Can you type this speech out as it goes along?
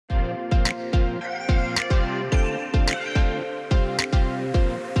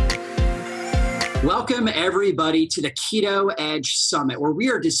Welcome, everybody, to the Keto Edge Summit, where we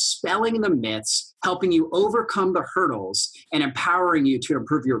are dispelling the myths, helping you overcome the hurdles, and empowering you to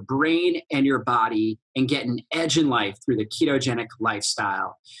improve your brain and your body and get an edge in life through the ketogenic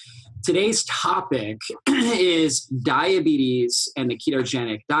lifestyle. Today's topic is diabetes and the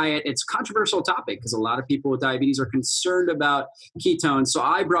ketogenic diet. It's a controversial topic because a lot of people with diabetes are concerned about ketones. So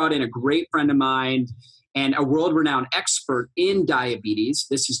I brought in a great friend of mine and a world-renowned expert in diabetes.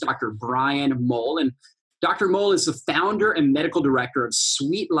 This is Dr. Brian Mowll. And Dr. Mowll is the founder and medical director of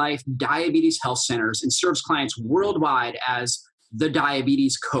Sweet Life Diabetes Health Centers and serves clients worldwide as the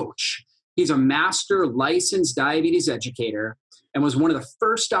diabetes coach. He's a master licensed diabetes educator and was one of the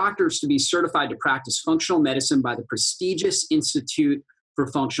first doctors to be certified to practice functional medicine by the prestigious Institute for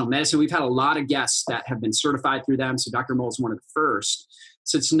Functional Medicine. We've had a lot of guests that have been certified through them, so Dr. Mowll is one of the first.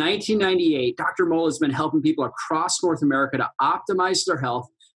 Since 1998, Dr. Mowll has been helping people across North America to optimize their health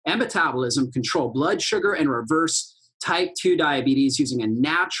and metabolism, control blood sugar, and reverse type 2 diabetes using a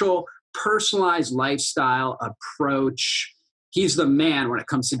natural, personalized lifestyle approach. He's the man when it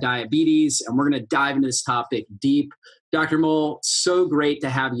comes to diabetes, and we're going to dive into this topic deep. Dr. Mowll, so great to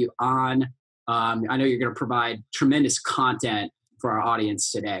have you on. I know you're going to provide tremendous content for our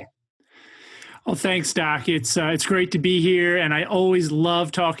audience today. Well, thanks, Doc. It's great to be here, and I always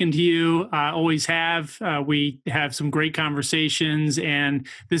love talking to you. I always have. We have some great conversations, and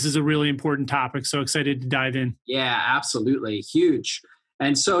this is a really important topic, so excited to dive in. Yeah, absolutely. Huge.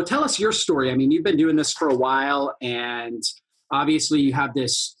 And so tell us your story. I mean, you've been doing this for a while, and obviously you have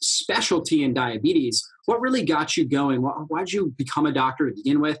this specialty in diabetes. What really got you going? Why'd you become a doctor to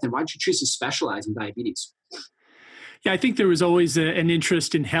begin with, and why'd you choose to specialize in diabetes? Yeah, I think there was always an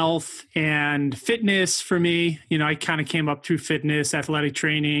interest in health and fitness for me. You know, I kind of came up through fitness, athletic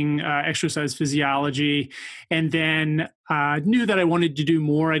training, exercise physiology, and then knew that I wanted to do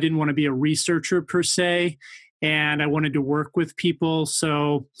more. I didn't want to be a researcher per se, and I wanted to work with people.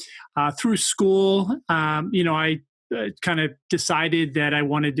 So through school, I kind of decided that I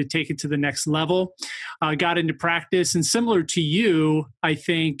wanted to take it to the next level, got into practice, and similar to you, I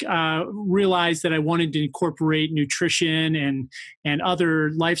think, realized that I wanted to incorporate nutrition and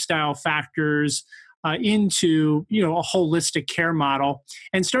other lifestyle factors into, a holistic care model,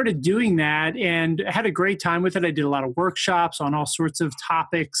 and started doing that and had a great time with it. I did a lot of workshops on all sorts of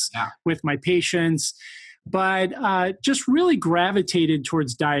topics with my patients, but just really gravitated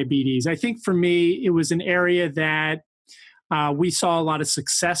towards diabetes. I think for me, it was an area that we saw a lot of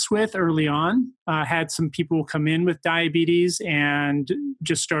success with early on. Had some people come in with diabetes and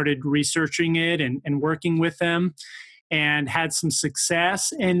just started researching it and working with them, and had some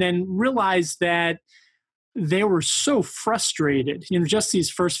success, and then realized that they were so frustrated. Just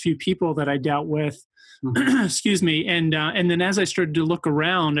these first few people that I dealt with, excuse me, and then as I started to look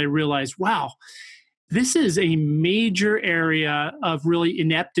around, I realized, wow, this is a major area of really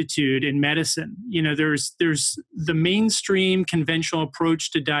ineptitude in medicine. There's the mainstream conventional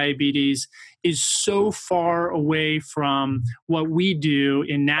approach to diabetes is so far away from what we do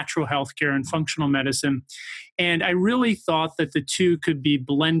in natural healthcare and functional medicine. And I really thought that the two could be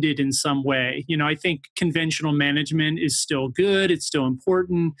blended in some way. I think conventional management is still good. It's still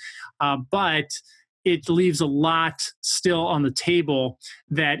important, but it leaves a lot still on the table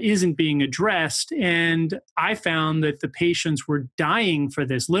that isn't being addressed. And I found that the patients were dying for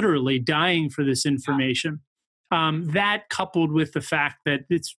this, literally dying for this information. That coupled with the fact that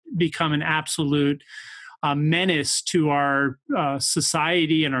it's become an absolute menace to our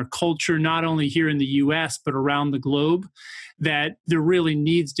society and our culture, not only here in the US, but around the globe, that there really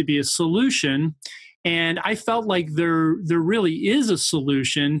needs to be a solution. And I felt like there really is a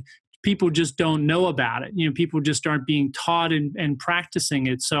solution. People just don't know about it. People just aren't being taught and practicing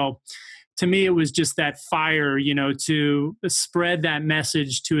it. So to me, it was just that fire, to spread that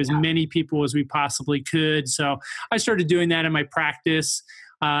message to as many people as we possibly could. So I started doing that in my practice.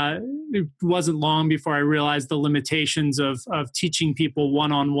 It wasn't long before I realized the limitations of teaching people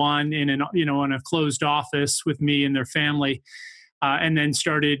one-on-one in a closed office with me and their family. And then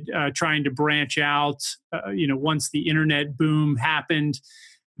started trying to branch out, once the internet boom happened.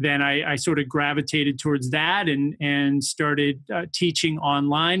 Then I sort of gravitated towards that and started teaching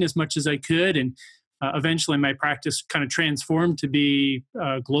online as much as I could. And eventually my practice kind of transformed to be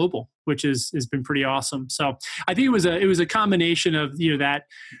global, which has been pretty awesome. So I think it was a combination of, that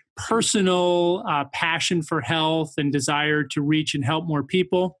personal passion for health and desire to reach and help more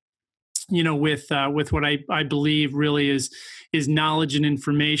people, with what I believe really is knowledge and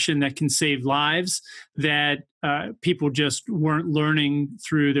information that can save lives that people just weren't learning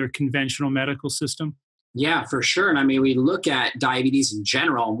through their conventional medical system. Yeah, for sure. And I mean, we look at diabetes in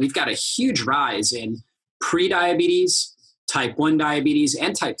general, and we've got a huge rise in pre-diabetes, type 1 diabetes,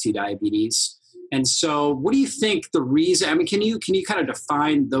 and type 2 diabetes. And so what do you think the reason, I mean, can you kind of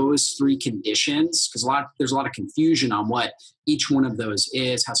define those three conditions? Because there's a lot of confusion on what each one of those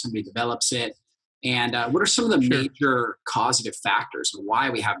is, how somebody develops it. And what are some of the Sure. major causative factors and why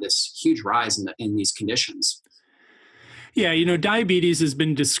we have this huge rise in these conditions? Yeah, diabetes has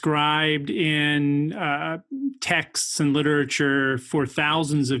been described in texts and literature for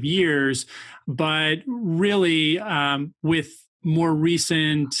thousands of years, but really, with more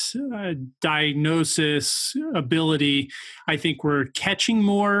recent diagnosis ability, I think we're catching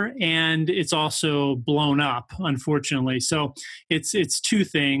more, and it's also blown up, unfortunately. So it's two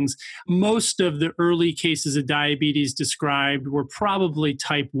things. Most of the early cases of diabetes described were probably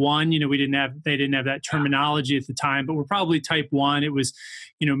type 1. They didn't have that terminology at the time, but we're probably type 1. It was,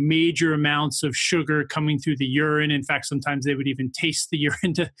 major amounts of sugar coming through the urine. In fact, sometimes they would even taste the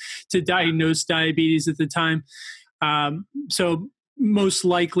urine to diagnose diabetes at the time. So most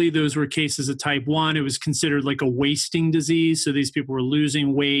likely those were cases of type 1. It was considered like a wasting disease. So these people were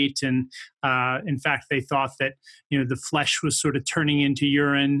losing weight. And in fact, they thought that, the flesh was sort of turning into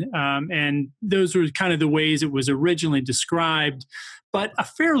urine. And those were kind of the ways it was originally described, but a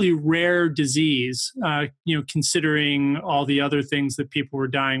fairly rare disease, considering all the other things that people were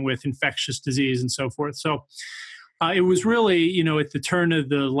dying with, infectious disease and so forth. So it was really, at the turn of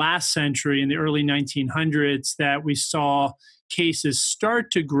the last century in the early 1900s that we saw cases start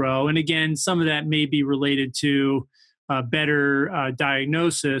to grow. And again, some of that may be related to better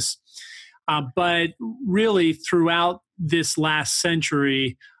diagnosis. But really, throughout this last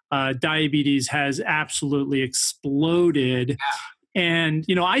century, diabetes has absolutely exploded. And,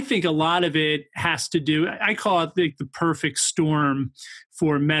 I think a lot of it has to do, I call it the perfect storm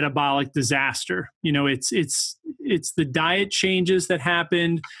for metabolic disaster. It's the diet changes that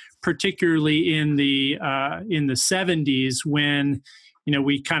happened, particularly in the 70s when,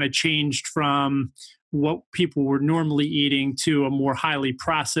 we kind of changed from what people were normally eating to a more highly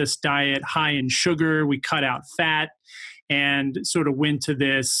processed diet, high in sugar. We cut out fat and sort of went to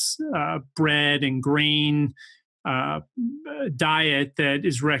this bread and grain diet that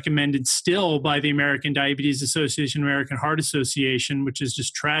is recommended still by the American Diabetes Association, American Heart Association, which is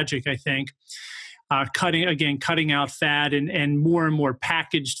just tragic, I think. Cutting out fat and more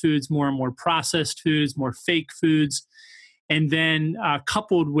packaged foods, more and more processed foods, more fake foods. And then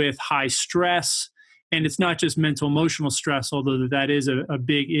coupled with high stress, and it's not just mental emotional stress, although that is a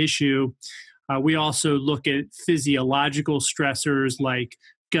big issue. We also look at physiological stressors like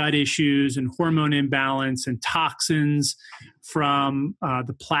gut issues and hormone imbalance and toxins from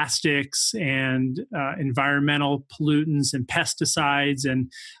the plastics and environmental pollutants and pesticides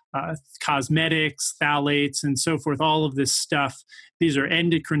and cosmetics, phthalates, and so forth, all of this stuff. These are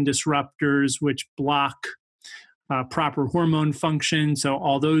endocrine disruptors which block proper hormone function. So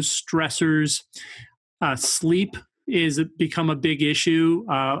all those stressors, sleep is become a big issue.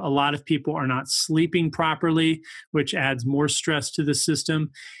 A lot of people are not sleeping properly, which adds more stress to the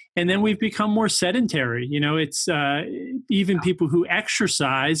system. And then we've become more sedentary. It's even people who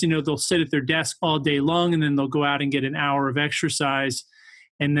exercise, they'll sit at their desk all day long and then they'll go out and get an hour of exercise.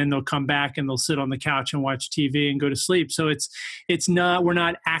 And then they'll come back and they'll sit on the couch and watch TV and go to sleep. So we're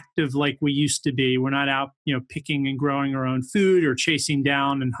not active like we used to be. We're not out, picking and growing our own food or chasing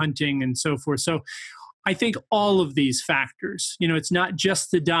down and hunting and so forth. So I think all of these factors, it's not just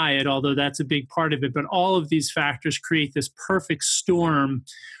the diet, although that's a big part of it, but all of these factors create this perfect storm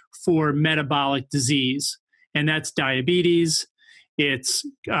for metabolic disease. And that's diabetes. It's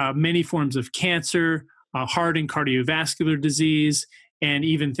many forms of cancer, heart and cardiovascular disease, and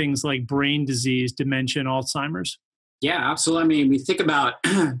even things like brain disease, dementia, and Alzheimer's. Yeah, absolutely. I mean, we think about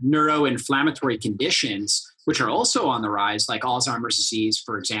neuroinflammatory conditions, which are also on the rise, like Alzheimer's disease,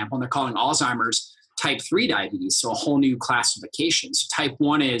 for example, and they're calling Alzheimer's type 3 diabetes, so a whole new classification. So type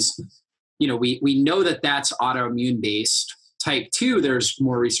 1 is, we know that that's autoimmune based. Type 2, there's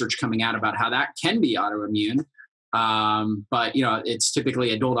more research coming out about how that can be autoimmune. But, it's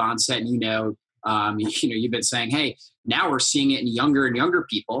typically adult onset, and you've been saying, hey, now we're seeing it in younger and younger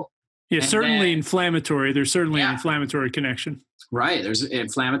people. Yeah, certainly inflammatory. There's certainly an inflammatory connection. Right. There's an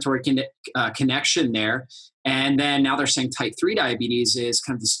inflammatory connection there. And then now they're saying type 3 diabetes is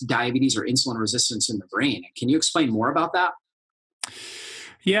kind of this diabetes or insulin resistance in the brain. Can you explain more about that?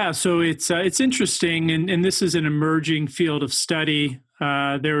 Yeah, so it's interesting, and this is an emerging field of study.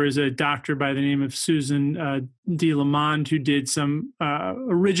 There was a doctor by the name of Susan de Lamond who did some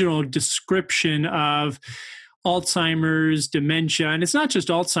original description of Alzheimer's, dementia, and it's not just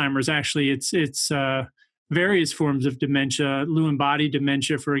Alzheimer's. Actually, it's various forms of dementia. Lewy body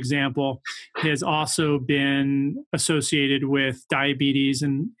dementia, for example, has also been associated with diabetes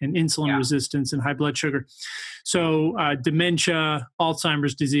and insulin resistance and high blood sugar. So dementia,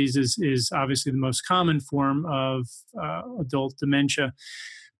 Alzheimer's disease is obviously the most common form of adult dementia.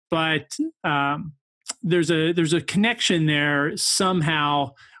 But there's a connection there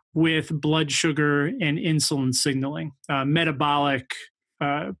somehow with blood sugar and insulin signaling, metabolic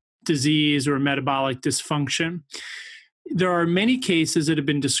disease or metabolic dysfunction. There are many cases that have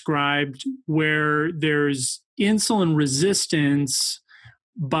been described where there's insulin resistance,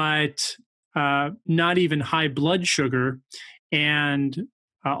 but not even high blood sugar and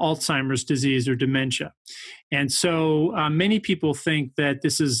Alzheimer's disease or dementia. And so many people think that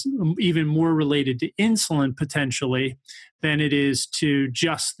this is even more related to insulin potentially than it is to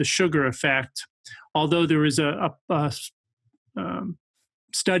just the sugar effect. Although there is a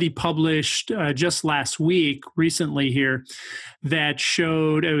study published just last week, recently here, that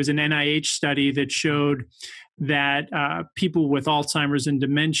showed, it was an NIH study that showed that people with Alzheimer's and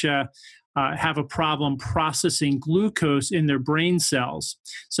dementia have a problem processing glucose in their brain cells.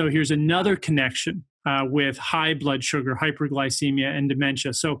 So here's another connection with high blood sugar, hyperglycemia, and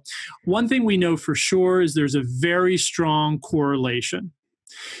dementia. So one thing we know for sure is there's a very strong correlation.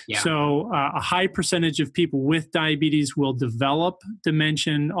 Yeah. So a high percentage of people with diabetes will develop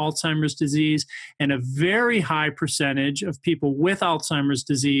dementia and Alzheimer's disease, and a very high percentage of people with Alzheimer's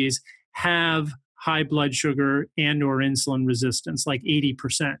disease have high blood sugar and or insulin resistance, like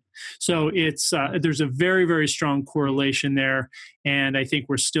 80%. So it's there's a very, very strong correlation there. And I think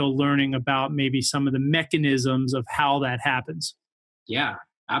we're still learning about maybe some of the mechanisms of how that happens. Yeah,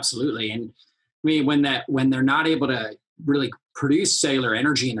 absolutely. And I mean, when they're not able to really produce cellular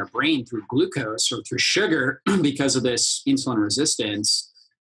energy in their brain through glucose or through sugar because of this insulin resistance,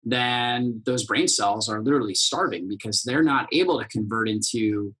 then those brain cells are literally starving because they're not able to convert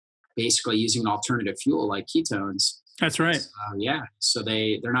into basically using an alternative fuel like ketones. That's right. So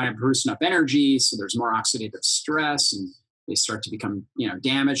they're not able to produce enough energy, so there's more oxidative stress, and they start to become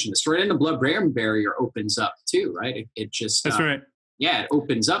damaged and destroyed. And the blood-brain barrier opens up too, right? It just that's right. Yeah, it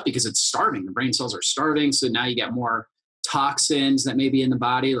opens up because it's starving. The brain cells are starving, so now you get more toxins that may be in the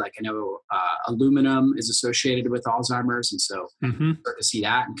body. Like I know aluminum is associated with Alzheimer's, and so start to see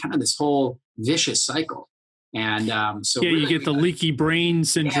that, and kind of this whole vicious cycle. And you get the leaky brain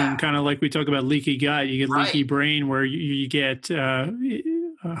syndrome, kind of like we talk about leaky gut. You get leaky brain, where you get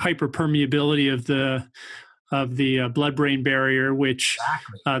hyperpermeability of the blood-brain barrier, which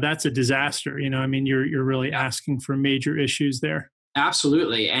that's a disaster. I mean, you're really asking for major issues there.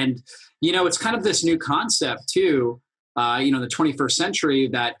 Absolutely, and it's kind of this new concept too. The 21st century,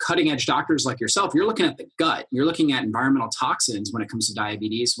 that cutting edge doctors like yourself, you're looking at the gut, you're looking at environmental toxins when it comes to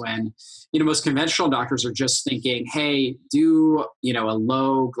diabetes, when, most conventional doctors are just thinking, hey, do, a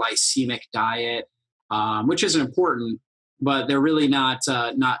low glycemic diet, which isn't important, but they're really not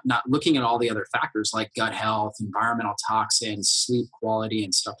looking at all the other factors like gut health, environmental toxins, sleep quality,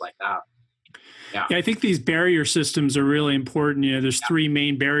 and stuff like that. Yeah, I think these barrier systems are really important. There's three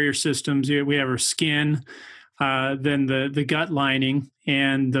main barrier systems. We have our skin, then the gut lining,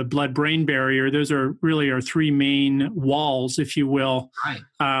 and the blood-brain barrier. Those are really our three main walls, if you will,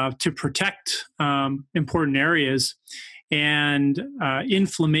 to protect important areas. And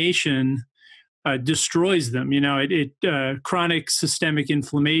inflammation destroys them. Chronic systemic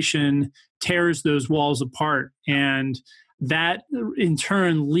inflammation tears those walls apart, and that in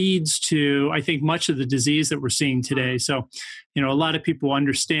turn leads to, I think, much of the disease that we're seeing today. So, a lot of people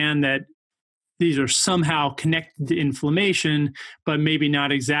understand that these are somehow connected to inflammation, but maybe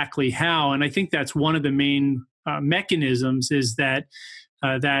not exactly how. And I think that's one of the main mechanisms, is that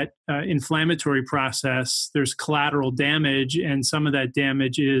inflammatory process, there's collateral damage, and some of that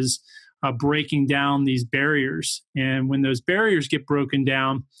damage is breaking down these barriers. And when those barriers get broken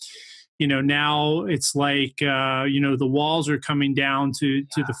down, now it's like, the walls are coming down to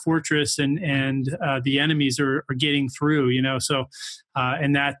the fortress, and the enemies are getting through, so,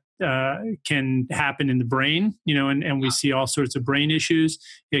 and that can happen in the brain, and we see all sorts of brain issues.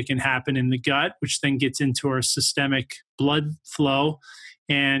 It can happen in the gut, which then gets into our systemic blood flow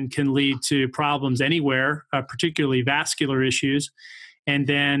and can lead to problems anywhere, particularly vascular issues. And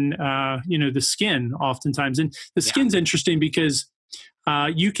then, the skin oftentimes. And the skin's interesting because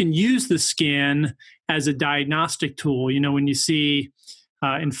you can use the skin as a diagnostic tool. When you see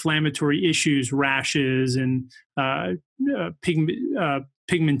inflammatory issues, rashes, and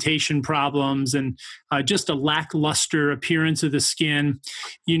pigmentation problems, and just a lackluster appearance of the skin,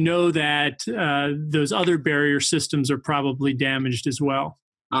 that those other barrier systems are probably damaged as well.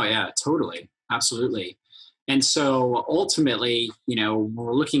 Oh yeah, totally. Absolutely. And so ultimately, when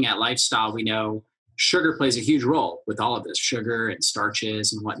we're looking at lifestyle, we know sugar plays a huge role with all of this, sugar and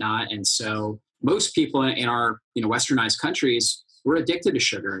starches and whatnot. And so most people in our, westernized countries, we're addicted to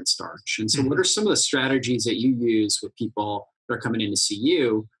sugar and starch. And so what are some of the strategies that you use with people that are coming in to see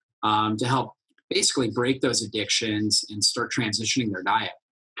you to help basically break those addictions and start transitioning their diet?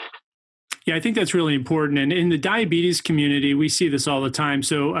 Yeah, I think that's really important. And in the diabetes community, we see this all the time.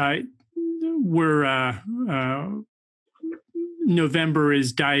 So November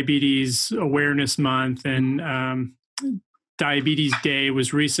is Diabetes Awareness Month, and Diabetes Day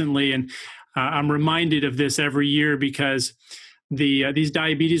was recently. And I'm reminded of this every year because these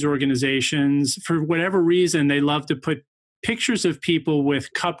diabetes organizations, for whatever reason, they love to put pictures of people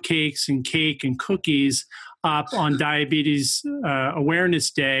with cupcakes and cake and cookies up on Diabetes Awareness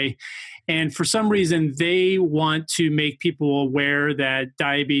Day. And for some reason, they want to make people aware that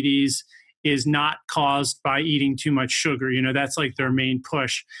diabetes is not caused by eating too much sugar. That's like their main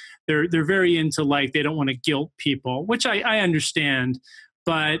push. They're very into, like, they don't want to guilt people, which I understand.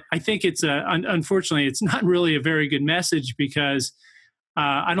 But I think unfortunately, it's not really a very good message because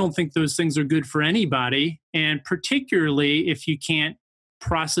I don't think those things are good for anybody. And particularly if you can't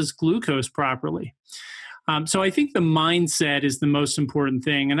process glucose properly. So I think the mindset is the most important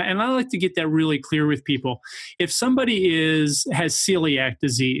thing. And I like to get that really clear with people. If somebody has celiac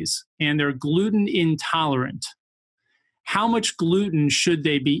disease and they're gluten intolerant, how much gluten should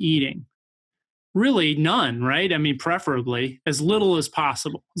they be eating? Really none, right? I mean, preferably as little as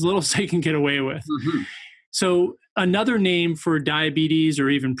possible, as little as they can get away with. Mm-hmm. So another name for diabetes or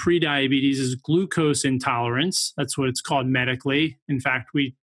even prediabetes is glucose intolerance. That's what it's called medically. In fact,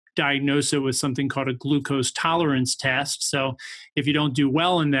 we diagnose it with something called a glucose tolerance test. So if you don't do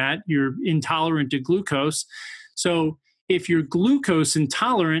well in that, you're intolerant to glucose. So if you're glucose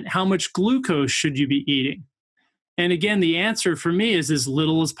intolerant, how much glucose should you be eating? And again, the answer for me is as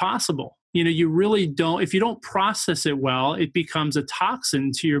little as possible. You really don't, if you don't process it well, it becomes a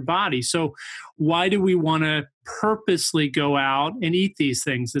toxin to your body. So why do we want to purposely go out and eat these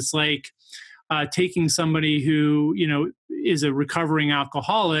things? It's like taking somebody who, is a recovering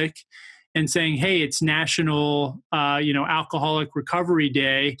alcoholic and saying, hey, it's National, Alcoholic Recovery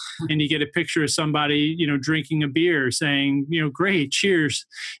Day. And you get a picture of somebody, drinking a beer saying, great, cheers.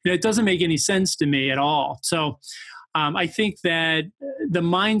 It doesn't make any sense to me at all. So I think that the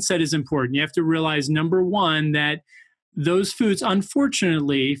mindset is important. You have to realize, number one, that those foods,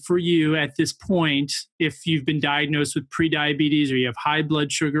 unfortunately for you at this point, if you've been diagnosed with prediabetes or you have high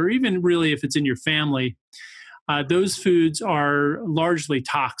blood sugar, or even really if it's in your family, those foods are largely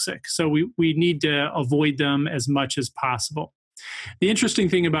toxic. So we need to avoid them as much as possible. The interesting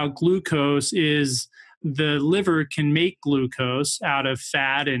thing about glucose is the liver can make glucose out of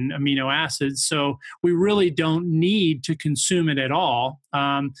fat and amino acids. So we really don't need to consume it at all.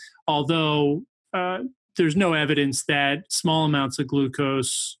 Although there's no evidence that small amounts of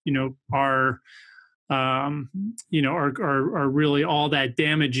glucose, are really all that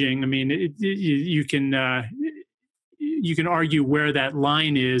damaging. I mean, you can argue where that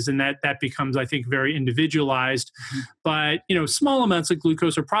line is, and that becomes, I think, very individualized. Mm-hmm. But, small amounts of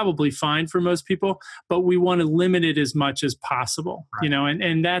glucose are probably fine for most people, but we want to limit it as much as possible, right.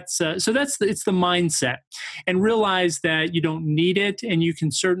 And that's, it's the mindset, and realize that you don't need it and you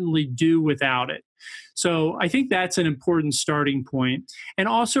can certainly do without it. So I think that's an important starting point. And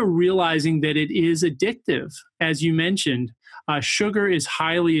also realizing that it is addictive. As you mentioned, sugar is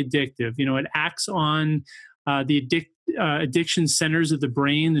highly addictive. It acts on the addiction centers of the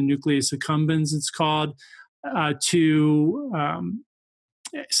brain, the nucleus accumbens, it's called, to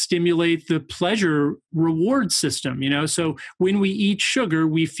stimulate the pleasure reward system. So when we eat sugar,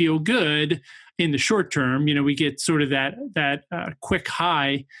 we feel good in the short term. We get sort of that quick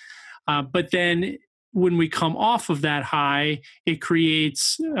high, but then when we come off of that high, it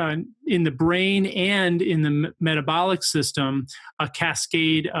creates in the brain and in the metabolic system a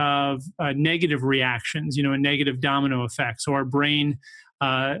cascade of negative reactions, a negative domino effect. So our brain,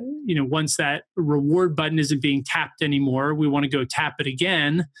 once that reward button isn't being tapped anymore, we want to go tap it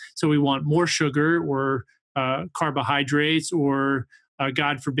again. So we want more sugar or carbohydrates or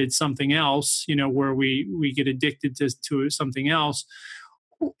God forbid something else, where we get addicted to something else.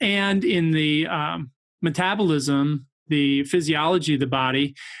 And in the metabolism, the physiology of the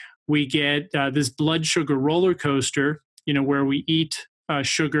body, we get this blood sugar roller coaster, where we eat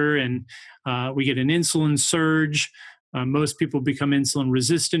sugar and we get an insulin surge. Most people become insulin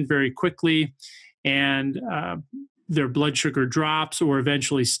resistant very quickly. And their blood sugar drops or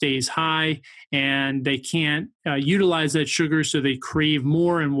eventually stays high, and they can't utilize that sugar, so they crave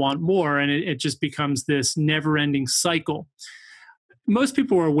more and want more, and it just becomes this never-ending cycle. Most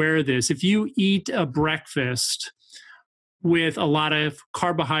people are aware of this. If you eat a breakfast with a lot of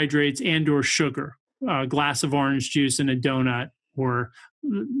carbohydrates and or sugar, a glass of orange juice and a donut, or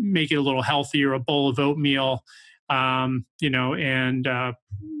make it a little healthier, a bowl of oatmeal,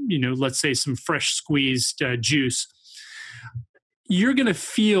 let's say some fresh squeezed juice, you're going to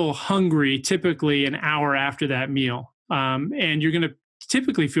feel hungry typically an hour after that meal. And you're going to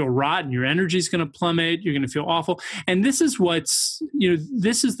typically feel rotten. Your energy is going to plummet. You're going to feel awful. And this is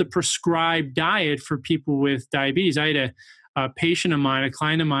this is the prescribed diet for people with diabetes. I had a patient of mine, a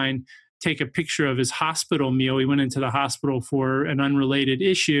client of mine, take a picture of his hospital meal. He went into the hospital for an unrelated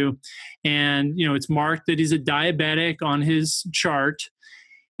issue, and it's marked that he's a diabetic on his chart.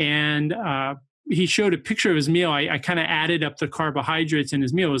 And he showed a picture of his meal. I kind of added up the carbohydrates in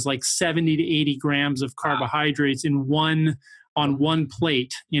his meal. It was like 70 to 80 grams of carbohydrates on one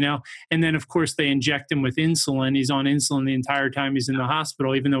plate, and then of course they inject him with insulin. He's on insulin the entire time he's in the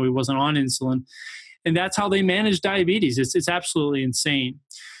hospital, even though he wasn't on insulin. And that's how they manage diabetes. It's absolutely insane.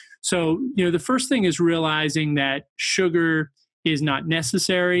 So, the first thing is realizing that sugar is not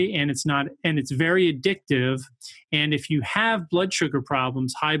necessary, and it's very addictive. And if you have blood sugar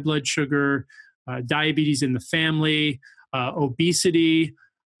problems, high blood sugar, diabetes in the family, obesity,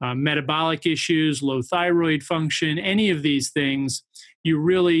 metabolic issues, low thyroid function, any of these things, you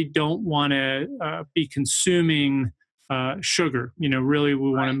really don't want to be consuming sugar. Really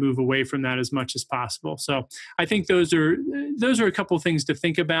we want to move away from that as much as possible. So I think those are a couple of things to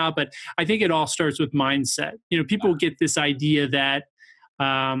think about, but I think it all starts with mindset. People get this idea that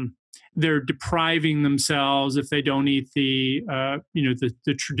they're depriving themselves if they don't eat the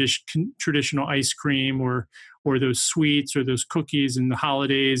traditional ice cream or those sweets or those cookies in the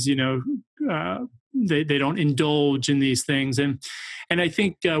holidays. They don't indulge in these things, and I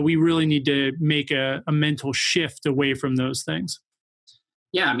think we really need to make a mental shift away from those things.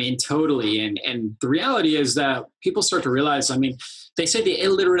 Yeah, I mean, totally. And the reality is that people start to realize, they say the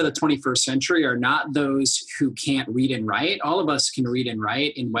illiterate of the 21st century are not those who can't read and write. All of us can read and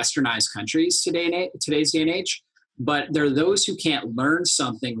write in westernized countries today's day and age, but they're those who can't learn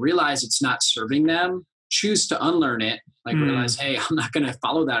something, realize it's not serving them, choose to unlearn it, realize, hey, I'm not going to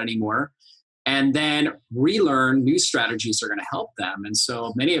follow that anymore, and then relearn new strategies that are going to help them. And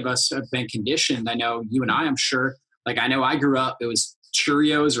so many of us have been conditioned. I know you and I'm sure, I know I grew up, it was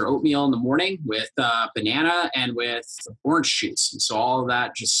Cheerios or oatmeal in the morning with banana and with orange juice. And so all of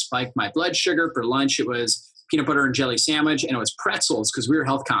that just spiked my blood sugar. For lunch, it was peanut butter and jelly sandwich, and it was pretzels because we were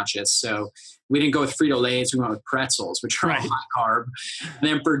health conscious. So we didn't go with Frito-Lays, we went with pretzels, which are all high carb. And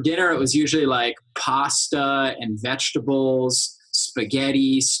then for dinner, it was usually like pasta and vegetables,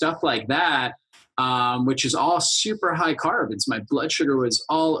 spaghetti, stuff like that, which is all super high carb. And so my blood sugar was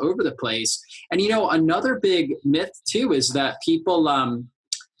all over the place. And, another big myth too is that people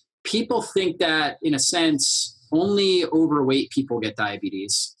think that, in a sense, only overweight people get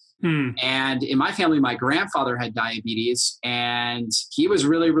diabetes. And in my family, my grandfather had diabetes, and he was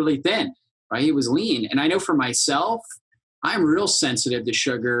really, really thin, right? He was lean. And I know for myself, I'm real sensitive to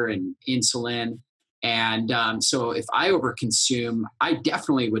sugar and insulin. And so if I overconsume, I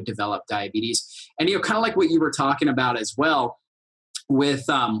definitely would develop diabetes. And, kind of like what you were talking about as well with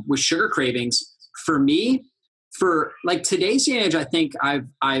sugar cravings, for me, for today's age, I think I've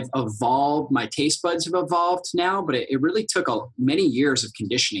evolved. My taste buds have evolved now, but it really took many years of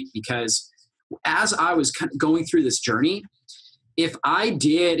conditioning, because as I was kind of going through this journey, if I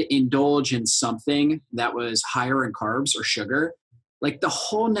did indulge in something that was higher in carbs or sugar, the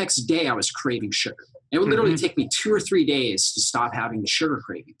whole next day I was craving sugar. It would literally take me 2 or 3 days to stop having the sugar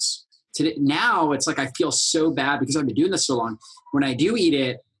cravings. Now it's I feel so bad because I've been doing this so long. When I do eat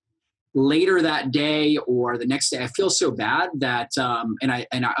it later that day or the next day, I feel so bad that, and I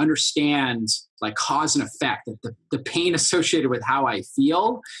understand cause and effect, that the pain associated with how I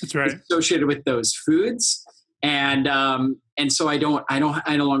feel is associated with those foods. And so I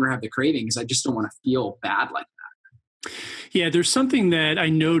no longer have the craving because I just don't want to feel bad like that. Yeah, there's something that I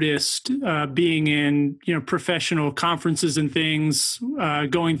noticed being in professional conferences and things,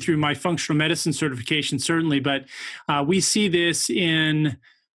 going through my functional medicine certification, certainly, but we see this in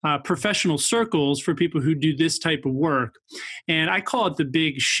professional circles for people who do this type of work. And I call it the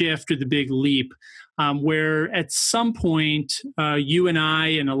big shift or the big leap, where at some point you and I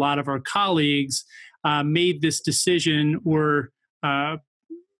and a lot of our colleagues made this decision or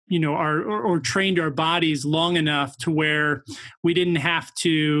trained our bodies long enough to where we didn't have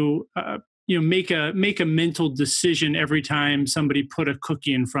to make a mental decision every time somebody put a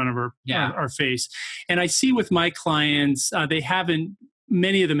cookie in front of our face. And I see with my clients,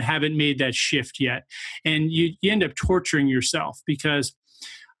 many of them haven't made that shift yet. And you end up torturing yourself because,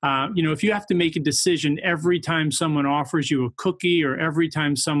 if you have to make a decision every time someone offers you a cookie or every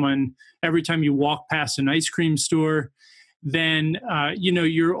time you walk past an ice cream store, then,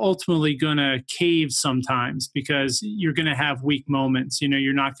 you're ultimately going to cave sometimes because you're going to have weak moments.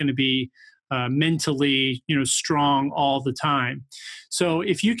 You're not going to be mentally, strong all the time. So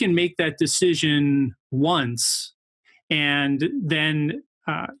if you can make that decision once and then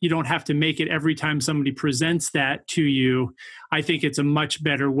you don't have to make it every time somebody presents that to you, I think it's a much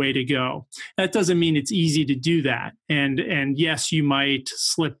better way to go. That doesn't mean it's easy to do that. And yes, you might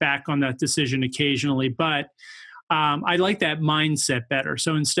slip back on that decision occasionally, but I like that mindset better.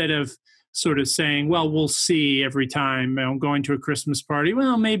 So instead of sort of saying, well, we'll see every time I'm going to a Christmas party,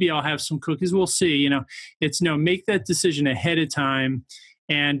 well, maybe I'll have some cookies, we'll see, it's make that decision ahead of time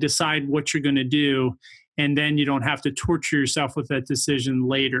and decide what you're going to do. And then you don't have to torture yourself with that decision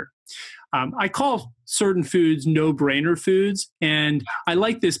later. I call certain foods no-brainer foods. And I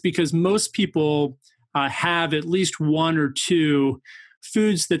like this because most people have at least one or two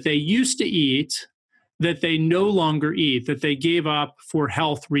foods that they used to eat that they no longer eat, that they gave up for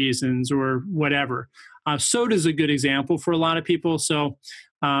health reasons or whatever. Soda is a good example for a lot of people. So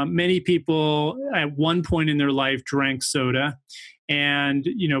many people at one point in their life drank soda. And,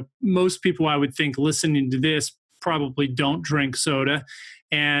 most people I would think listening to this probably don't drink soda.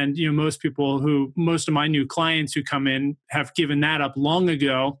 And, most of my new clients who come in have given that up long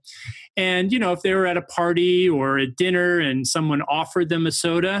ago. And, if they were at a party or a dinner and someone offered them a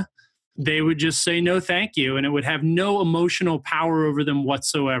soda, they would just say, no, thank you. And it would have no emotional power over them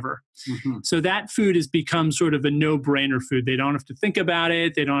whatsoever. Mm-hmm. So that food has become sort of a no-brainer food. They don't have to think about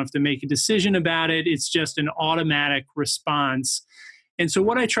it. They don't have to make a decision about it. It's just an automatic response. And so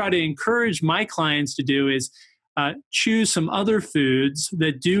what I try to encourage my clients to do is choose some other foods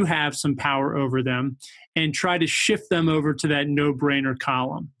that do have some power over them and try to shift them over to that no-brainer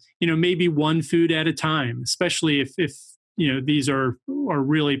column. Maybe one food at a time, especially if these are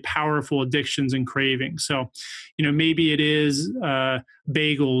really powerful addictions and cravings. So, maybe it is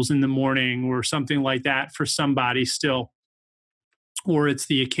bagels in the morning or something like that for somebody still, or it's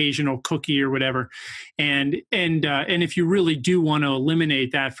the occasional cookie or whatever. And if you really do want to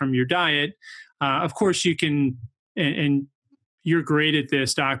eliminate that from your diet, of course you can, and you're great at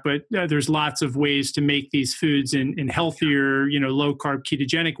this, Doc, but there's lots of ways to make these foods in healthier, low carb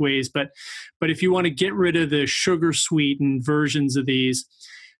ketogenic ways. But if you want to get rid of the sugar sweetened versions of these,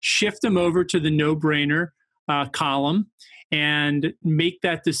 shift them over to the no-brainer column and make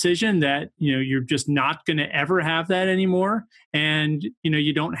that decision that, you're just not going to ever have that anymore. And,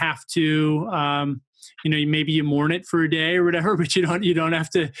 you don't have to, maybe you mourn it for a day or whatever, but you don't have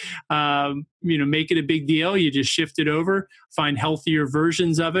to, make it a big deal. You just shift it over, find healthier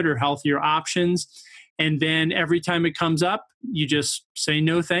versions of it or healthier options. And then every time it comes up, you just say,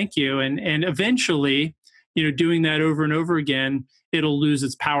 no, thank you. And eventually, doing that over and over again, it'll lose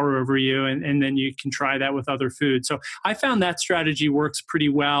its power over you. And then you can try that with other foods. So I found that strategy works pretty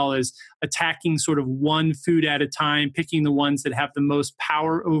well, as attacking sort of one food at a time, picking the ones that have the most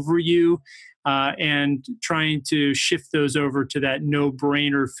power over you, and trying to shift those over to that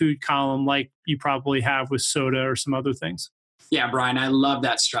no-brainer food column like you probably have with soda or some other things. Yeah, Brian, I love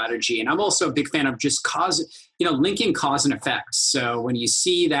that strategy. And I'm also a big fan of just linking cause and effect. So when you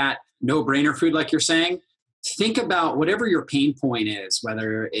see that no-brainer food, like you're saying, think about whatever your pain point is,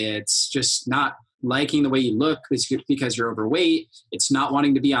 whether it's just not liking the way you look because you're overweight, it's not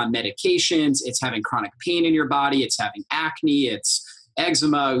wanting to be on medications, it's having chronic pain in your body, it's having acne, it's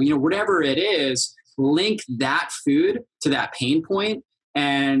eczema, whatever it is, link that food to that pain point.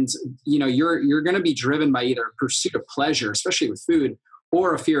 And, you're going to be driven by either pursuit of pleasure, especially with food,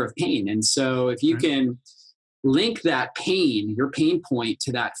 or a fear of pain. And so if you can link that pain, your pain point,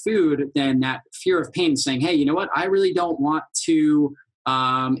 to that food, then that fear of pain saying, hey, you know what? I really don't want to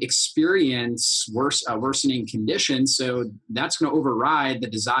experience worsening conditions. So that's going to override the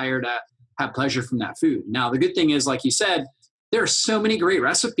desire to have pleasure from that food. Now, the good thing is, like you said, there are so many great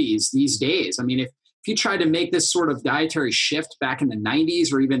recipes these days. I mean, if you tried to make this sort of dietary shift back in the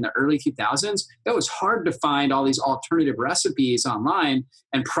 90s or even the early 2000s, it was hard to find all these alternative recipes online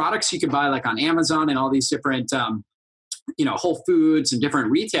and products you could buy like on Amazon and all these different, Whole Foods and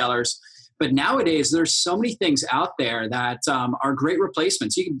different retailers. But nowadays, there's so many things out there that are great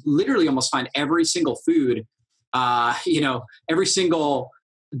replacements. You can literally almost find every single food, every single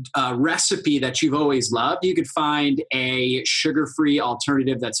recipe that you've always loved, you could find a sugar-free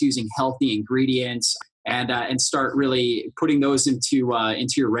alternative that's using healthy ingredients, and start really putting those into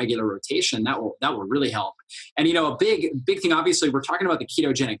your regular rotation. That will really help. And a big thing. Obviously, we're talking about the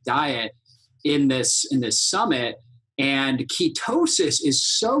ketogenic diet in this summit, and ketosis is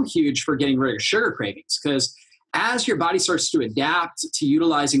so huge for getting rid of sugar cravings, because as your body starts to adapt to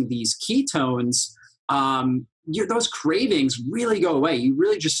utilizing these ketones, those cravings really go away. You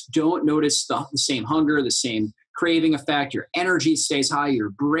really just don't notice the same hunger, the same craving effect. Your energy stays high. Your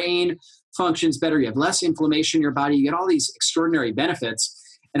brain functions better. You have less inflammation in your body. You get all these extraordinary benefits.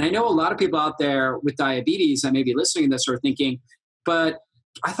 And I know a lot of people out there with diabetes that may be listening to this are thinking, but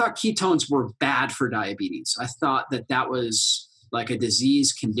I thought ketones were bad for diabetes. I thought that was like a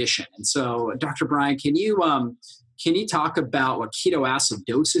disease condition. And so, Dr. Brian, can you talk about what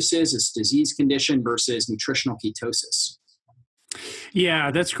ketoacidosis is, this disease condition, versus nutritional ketosis?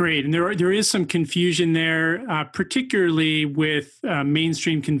 Yeah, that's great. And there is some confusion there, particularly with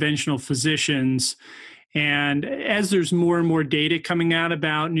mainstream conventional physicians. And as there's more and more data coming out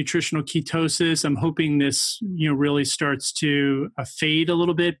about nutritional ketosis, I'm hoping this really starts to fade a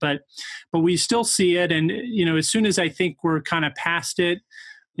little bit, but we still see it. And as soon as I think we're kind of past it,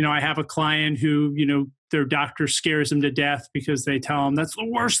 I have a client who their doctor scares them to death because they tell them that's the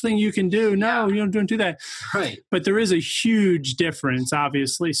worst thing you can do. No, don't do that. Right. But there is a huge difference,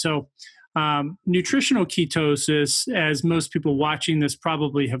 obviously. So nutritional ketosis, as most people watching this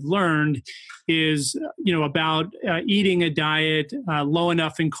probably have learned, is about eating a diet low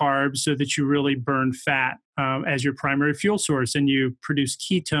enough in carbs so that you really burn fat as your primary fuel source, and you produce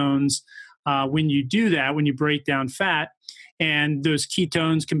ketones when you do that, when you break down fat. And those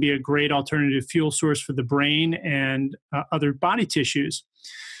ketones can be a great alternative fuel source for the brain and other body tissues.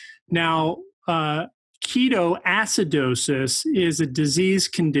 Now, ketoacidosis is a disease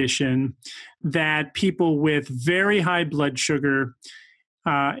condition that people with very high blood sugar,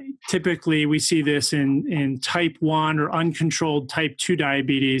 typically we see this in type 1 or uncontrolled type 2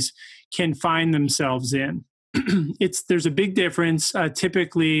 diabetes, can find themselves in. There's a big difference.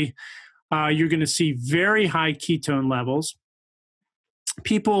 Typically, you're going to see very high ketone levels.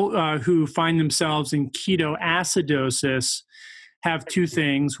 People who find themselves in ketoacidosis have two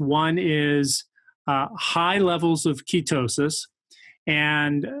things. One is high levels of ketosis,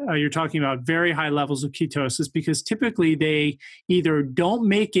 and you're talking about very high levels of ketosis because typically they either don't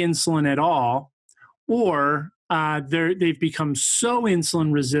make insulin at all, or they've become so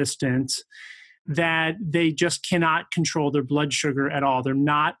insulin resistant that they just cannot control their blood sugar at all. They're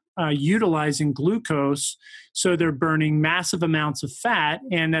not utilizing glucose, so they're burning massive amounts of fat,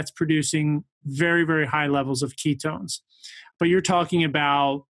 and that's producing very, very high levels of ketones. But you're talking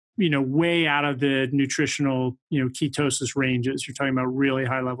about, way out of the nutritional, ketosis ranges. You're talking about really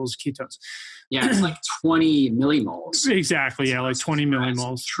high levels of ketones. Yeah, it's like 20 millimoles. Exactly, yeah, like 20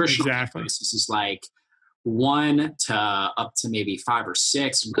 millimoles. Exactly. This is like 1 to up to maybe 5 or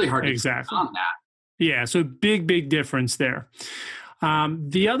 6. It's really hard to get on that. Yeah, so big difference there.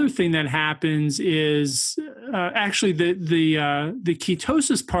 The other thing that happens is actually the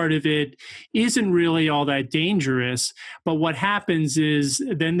ketosis part of it isn't really all that dangerous. But what happens is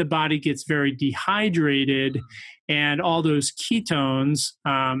then the body gets very dehydrated, and all those ketones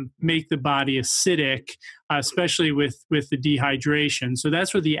make the body acidic, especially with the dehydration. So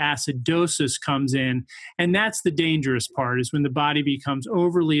that's where the acidosis comes in, and that's the dangerous part, is when the body becomes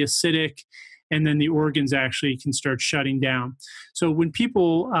overly acidic, and then the organs actually can start shutting down. So when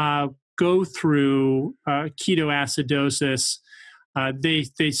people go through ketoacidosis,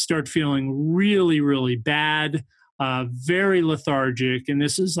 they start feeling really, really bad, very lethargic, and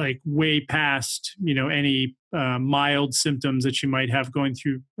this is like way past any mild symptoms that you might have going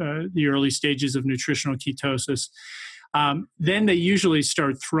through the early stages of nutritional ketosis. Then they usually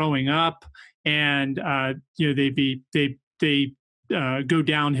start throwing up, and they go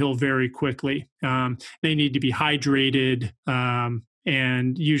downhill very quickly. They need to be hydrated,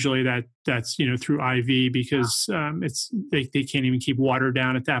 and usually that's through IV, because they can't even keep water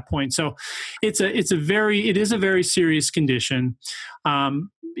down at that point. So it is a very serious condition.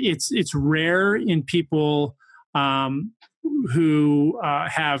 It's rare in people who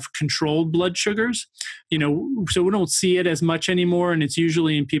have controlled blood sugars, so we don't see it as much anymore. And it's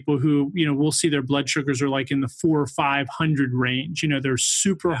usually in people who, we'll see their blood sugars are like in the 400 or 500 range. They're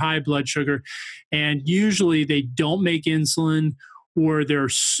super high blood sugar, and usually they don't make insulin, or they're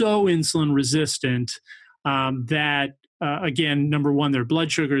so insulin resistant that again, number one, their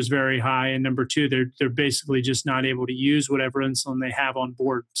blood sugar is very high, and number two, they're basically just not able to use whatever insulin they have on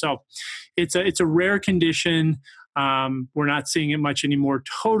board. So it's a rare condition. We're not seeing it much anymore.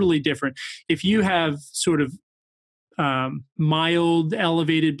 Totally different. If you have sort of mild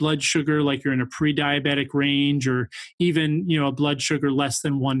elevated blood sugar, like you're in a pre-diabetic range, or even, a blood sugar less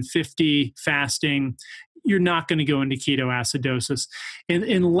than 150 fasting, you're not going to go into ketoacidosis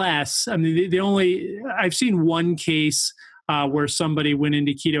unless, I've seen one case where somebody went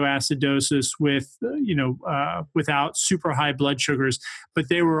into ketoacidosis with, without super high blood sugars, but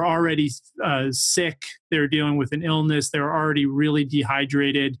they were already sick. They were dealing with an illness. They were already really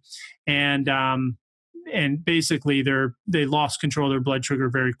dehydrated, and basically they lost control of their blood sugar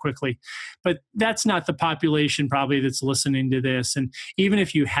very quickly. But that's not the population probably that's listening to this. And even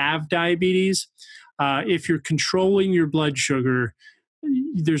if you have diabetes, if you're controlling your blood sugar,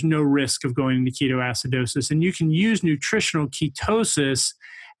 there's no risk of going into ketoacidosis. And you can use nutritional ketosis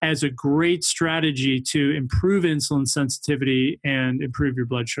as a great strategy to improve insulin sensitivity and improve your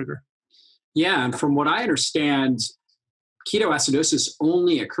blood sugar. Yeah, and from what I understand, ketoacidosis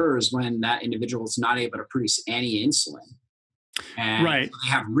only occurs when that individual is not able to produce any insulin. And right.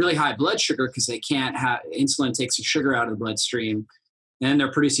 They have really high blood sugar because they can't have insulin takes the sugar out of the bloodstream. Then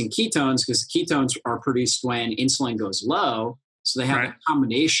they're producing ketones because the ketones are produced when insulin goes low. So they have right. a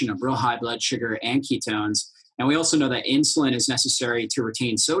combination of real high blood sugar and ketones. And we also know that insulin is necessary to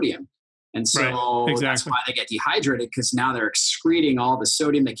retain sodium. And so right. Exactly. That's why they get dehydrated, because now they're excreting all the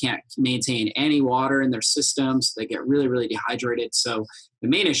sodium. They can't maintain any water in their systems. They get really, really dehydrated. So the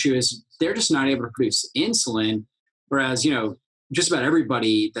main issue is they're just not able to produce insulin. Whereas, just about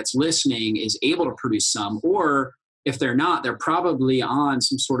everybody that's listening is able to produce some, or if they're not, they're probably on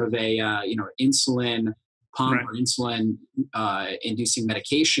some sort of a, insulin pump right. or insulin inducing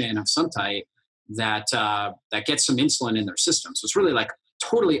medication of some type that gets some insulin in their system. So it's really like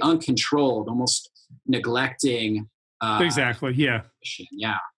totally uncontrolled, almost neglecting. Exactly. Yeah.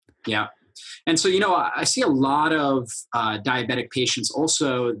 Yeah. Yeah. And so, I see a lot of diabetic patients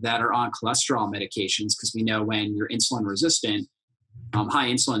also that are on cholesterol medications, because we know when you're insulin resistant, high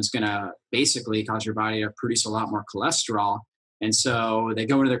insulin is going to basically cause your body to produce a lot more cholesterol. And so they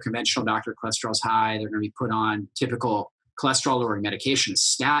go into their conventional doctor, cholesterol's high, they're going to be put on typical cholesterol lowering medication,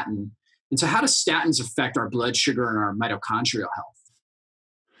 statin. And so how do statins affect our blood sugar and our mitochondrial health?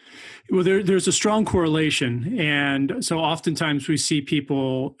 Well, there's a strong correlation. And so oftentimes we see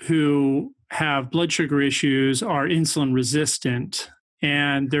people who have blood sugar issues are insulin resistant,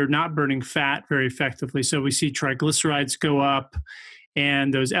 and they're not burning fat very effectively. So we see triglycerides go up,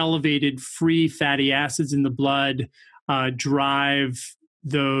 and those elevated free fatty acids in the blood drive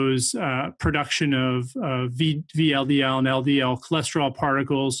those production of VLDL and LDL cholesterol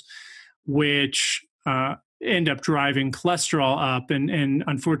particles, which end up driving cholesterol up. And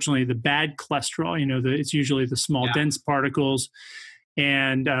unfortunately, the bad cholesterol, it's usually the small, dense particles,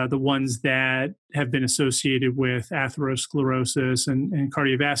 and the ones that have been associated with atherosclerosis and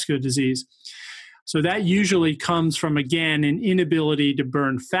cardiovascular disease. So that usually comes from, again, an inability to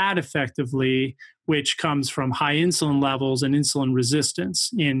burn fat effectively, which comes from high insulin levels and insulin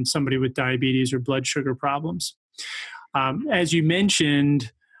resistance in somebody with diabetes or blood sugar problems. As you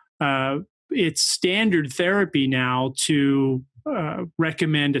mentioned, it's standard therapy now to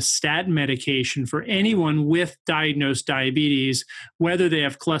recommend a statin medication for anyone with diagnosed diabetes, whether they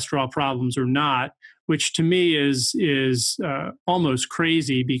have cholesterol problems or not, which to me is almost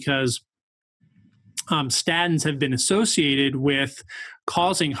crazy, because statins have been associated with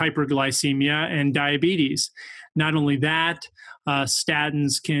causing hyperglycemia and diabetes. Not only that,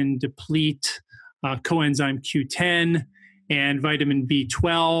 statins can deplete coenzyme Q10 and vitamin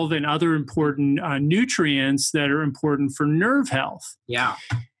B12 and other important nutrients that are important for nerve health. Yeah.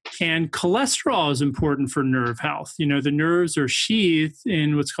 And cholesterol is important for nerve health. The nerves are sheathed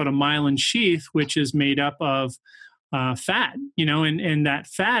in what's called a myelin sheath, which is made up of fat, and that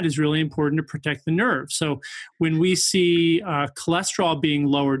fat is really important to protect the nerve. So when we see cholesterol being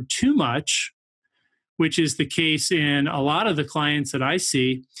lowered too much, which is the case in a lot of the clients that I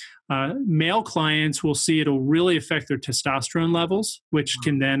see, male clients will see it'll really affect their testosterone levels, which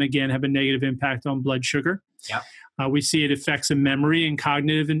can then again have a negative impact on blood sugar. Yep. We see it affects in memory and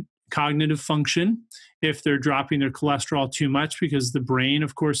cognitive function if they're dropping their cholesterol too much, because the brain,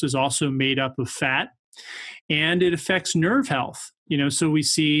 of course, is also made up of fat. And it affects nerve health. So we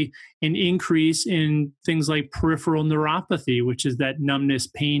see an increase in things like peripheral neuropathy, which is that numbness,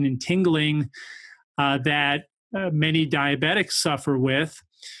 pain, and tingling that many diabetics suffer with.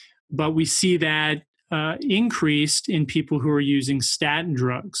 But we see that increased in people who are using statin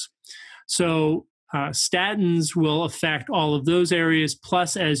drugs. So statins will affect all of those areas,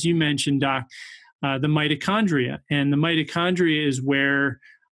 plus, as you mentioned, Doc, the mitochondria. And the mitochondria is where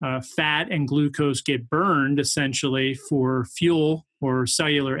fat and glucose get burned essentially for fuel or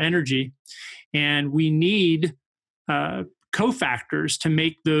cellular energy. And we need cofactors to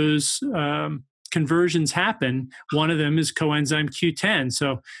make those conversions happen. One of them is coenzyme Q10.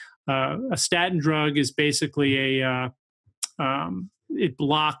 So a statin drug is basically it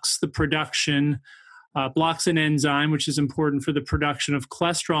blocks the production, blocks an enzyme, which is important for the production of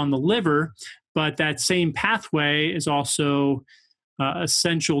cholesterol in the liver. But that same pathway is also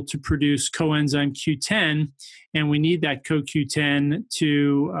essential to produce coenzyme Q10, and we need that CoQ10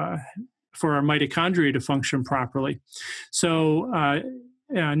 for our mitochondria to function properly. So,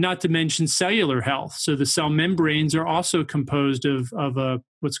 not to mention cellular health. So the cell membranes are also composed of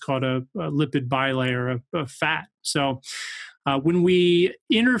what's called a lipid bilayer of fat. So when we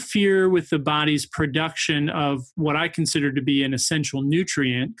interfere with the body's production of what I consider to be an essential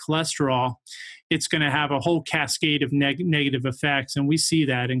nutrient, cholesterol, it's going to have a whole cascade of negative effects. And we see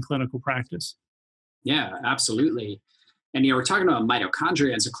that in clinical practice. Yeah, absolutely. And, we're talking about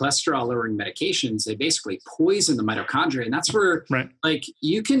mitochondria as a cholesterol-lowering medications. They basically poison the mitochondria. And that's where,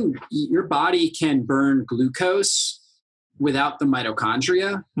 your body can burn glucose without the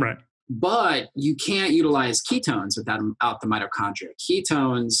mitochondria. Right. But you can't utilize ketones without the mitochondria.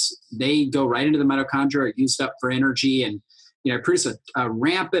 Ketones, they go right into the mitochondria, are used up for energy, and produce a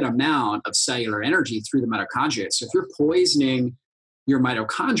rampant amount of cellular energy through the mitochondria. So if you're poisoning your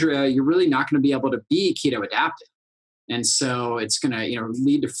mitochondria, you're really not going to be able to be keto adapted. And so it's going to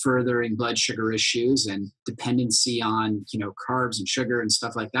lead to furthering blood sugar issues and dependency on carbs and sugar and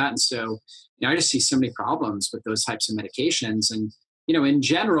stuff like that. And so I just see so many problems with those types of medications. And in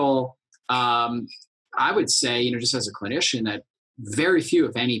general, I would say, just as a clinician, that very few,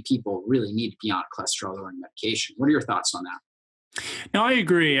 if any, people really need to be on cholesterol-lowering medication. What are your thoughts on that? No, I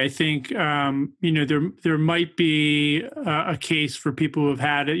agree. I think there might be a case for people who have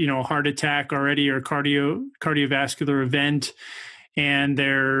had a heart attack already or cardiovascular event, and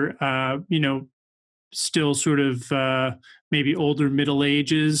they're still sort of maybe older middle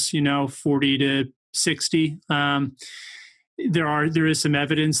ages, 40 to 60. There is some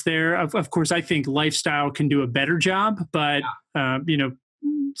evidence there. Of course, I think lifestyle can do a better job, but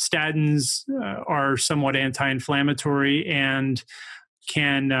statins are somewhat anti-inflammatory and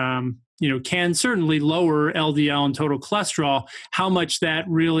can certainly lower LDL and total cholesterol. How much that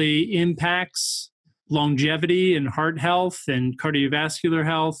really impacts longevity and heart health and cardiovascular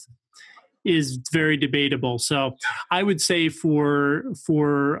health is very debatable. So I would say for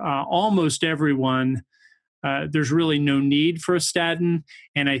almost everyone, there's really no need for a statin.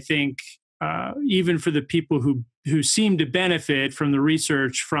 And I think even for the people who seem to benefit from the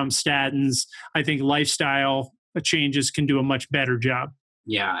research from statins, I think lifestyle changes can do a much better job.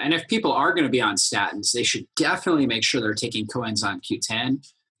 Yeah. And if people are going to be on statins, they should definitely make sure they're taking coenzyme Q10.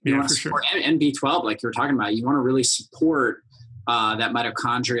 You want to support and B12, like you were talking about. You want to really support that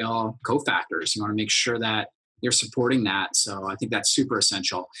mitochondrial cofactors. You want to make sure that you're supporting that. So I think that's super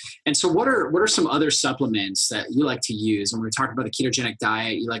essential. And so what are some other supplements that you like to use? When we're talking about the ketogenic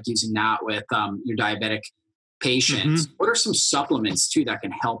diet, you like using that with your diabetic patients. Mm-hmm. What are some supplements too that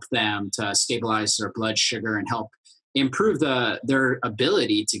can help them to stabilize their blood sugar and help improve their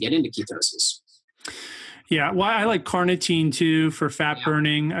ability to get into ketosis? Yeah, well, I like carnitine too for fat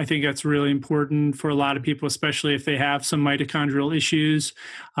burning. I think that's really important for a lot of people, especially if they have some mitochondrial issues.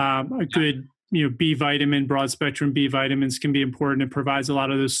 A good B vitamin, broad spectrum B vitamins can be important. It provides a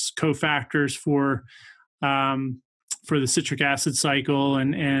lot of those cofactors for the citric acid cycle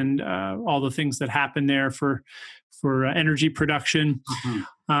and all the things that happen there for energy production.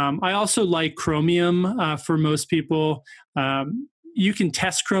 Mm-hmm. I also like chromium for most people. You can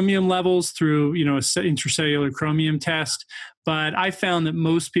test chromium levels through, an intracellular chromium test, but I found that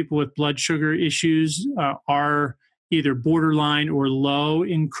most people with blood sugar issues are either borderline or low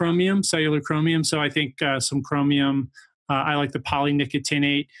in chromium, cellular chromium. So I think some chromium, I like the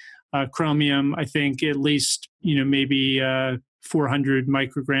polynicotinate chromium. I think at least, maybe 400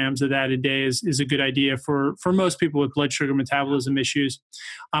 micrograms of that a day is a good idea for most people with blood sugar metabolism issues.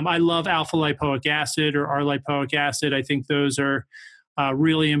 I love alpha lipoic acid or R-lipoic acid. I think those are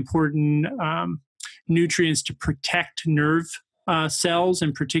really important nutrients to protect nerve cells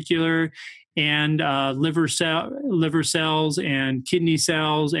in particular, and liver cells and kidney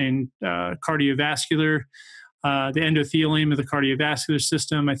cells and cardiovascular, the endothelium of the cardiovascular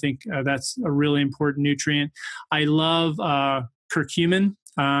system. I think that's a really important nutrient. I love curcumin,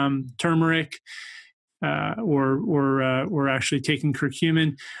 turmeric, or actually taking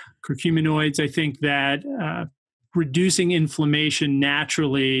curcuminoids. I think that reducing inflammation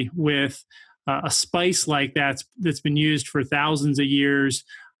naturally with a spice like that's been used for thousands of years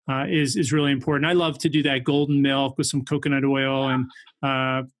is really important. I love to do that golden milk with some coconut oil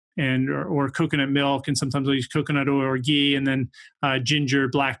or coconut milk, and sometimes I'll use coconut oil or ghee, and then ginger,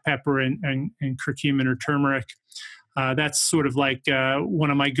 black pepper, and curcumin or turmeric. That's sort of like one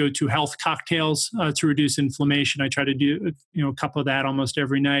of my go-to health cocktails to reduce inflammation. I try to do a cup of that almost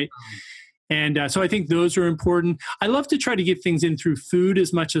every night. And so I think those are important. I love to try to get things in through food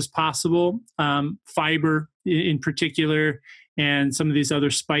as much as possible, fiber in particular, and some of these other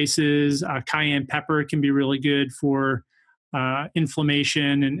spices. Cayenne pepper can be really good for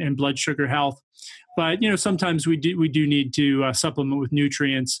inflammation and blood sugar health. But sometimes we do need to supplement with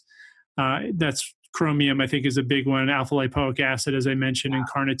nutrients. That's chromium, I think, is a big one. Alpha lipoic acid, as I mentioned, and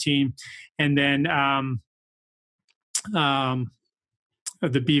carnitine, and then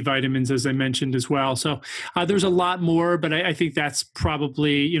the B vitamins, as I mentioned as well. So there's a lot more, but I think that's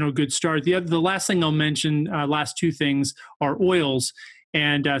probably a good start. The last thing I'll mention, last two things, are oils.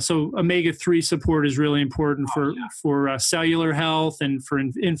 And so omega-3 support is really important for cellular health and for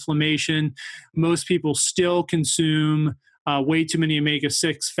inflammation. Most people still consume way too many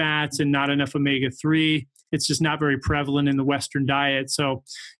omega-6 fats and not enough omega-3. It's just not very prevalent in the Western diet. So,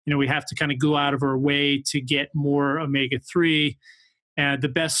 we have to kind of go out of our way to get more omega-3. And the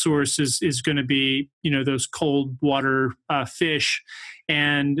best source is going to be, those cold water fish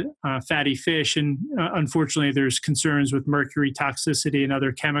and fatty fish. And unfortunately, there's concerns with mercury toxicity and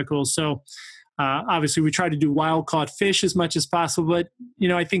other chemicals. So obviously, we try to do wild-caught fish as much as possible. But,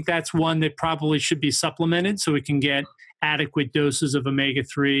 I think that's one that probably should be supplemented so we can get adequate doses of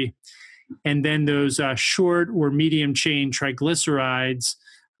omega-3. And then those short or medium-chain triglycerides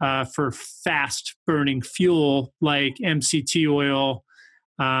for fast-burning fuel like MCT oil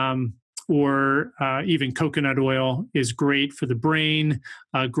or even coconut oil is great for the brain,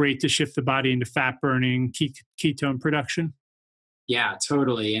 great to shift the body into fat-burning ketone production. Yeah,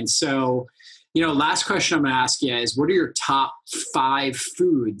 totally. And so, last question I'm going to ask you is, what are your top 5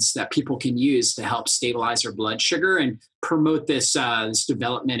 foods that people can use to help stabilize their blood sugar and promote this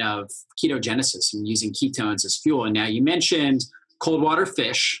development of ketogenesis and using ketones as fuel? And now you mentioned cold water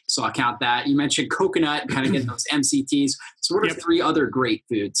fish, so I'll count that. You mentioned coconut, kind of getting those MCTs. So what are 3 other great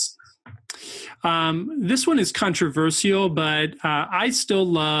foods? This one is controversial, but I still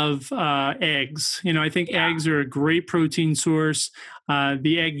love eggs. I think eggs are a great protein source.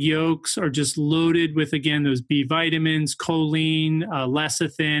 The egg yolks are just loaded with, again, those B vitamins, choline,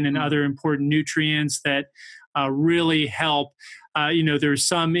 lecithin, and other important nutrients that really help. There's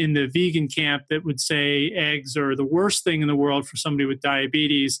some in the vegan camp that would say eggs are the worst thing in the world for somebody with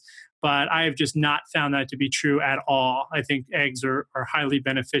diabetes, but I have just not found that to be true at all. I think eggs are highly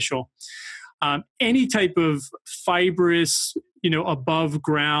beneficial. Any type of fibrous, above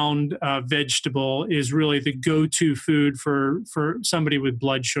ground vegetable is really the go-to food for somebody with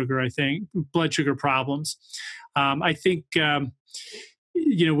blood sugar, I think, blood sugar problems. I think,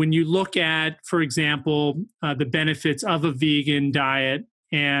 when you look at, for example, the benefits of a vegan diet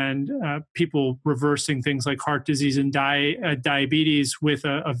and people reversing things like heart disease and diabetes with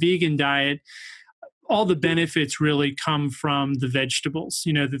a vegan diet, all the benefits really come from the vegetables,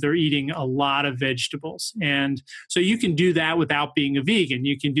 that they're eating a lot of vegetables. And so you can do that without being a vegan.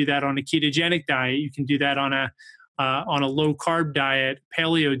 You can do that on a ketogenic diet. You can do that on a low carb diet,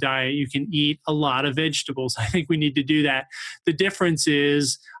 paleo diet. You can eat a lot of vegetables. I think we need to do that. The difference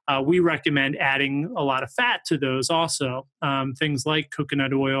is we recommend adding a lot of fat to those also, things like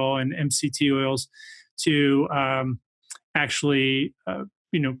coconut oil and MCT oils to actually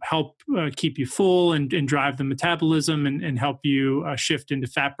help keep you full and drive the metabolism and help you shift into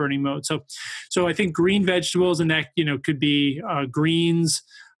fat burning mode. So I think green vegetables, and that could be greens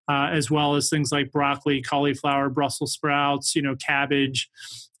as well as things like broccoli, cauliflower, Brussels sprouts, cabbage,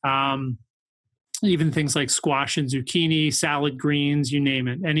 even things like squash and zucchini, salad greens, you name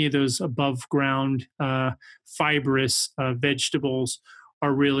it. Any of those above ground fibrous vegetables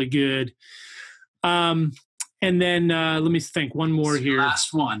are really good. And then let me think. One more here.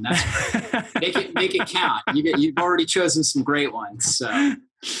 Last one. That's make it count. You've already chosen some great ones. So.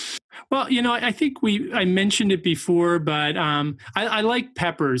 Well, I think I mentioned it before, but I like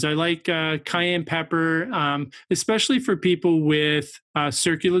peppers. I like cayenne pepper, especially for people with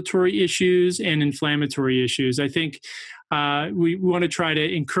circulatory issues and inflammatory issues. I think we want to try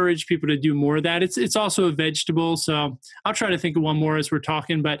to encourage people to do more of that. It's also a vegetable, so I'll try to think of one more as we're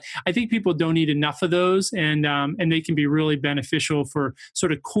talking. But I think people don't eat enough of those, and they can be really beneficial for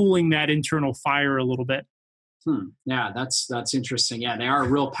sort of cooling that internal fire a little bit. Yeah, that's interesting. Yeah, they are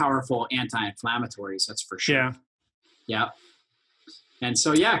real powerful anti-inflammatories. That's for sure. Yeah. And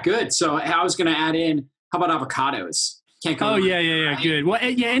so, yeah, good. So I was going to add in, how about avocados? Can't go Oh wrong, yeah, yeah, yeah. right? Good. Well,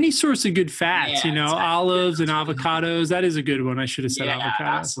 yeah, any source of good fats, Yeah, exactly. olives and avocados. That is a good one. I should have said Yeah,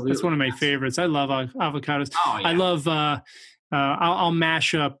 avocado. That's one absolutely. of my Absolutely. favorites. I love avocados. Oh I yeah. love. I'll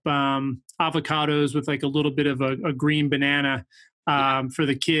mash up avocados with like a little bit of a green banana Yeah. for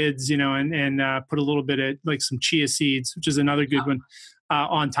the kids, and put a little bit of like some chia seeds, which is another good one.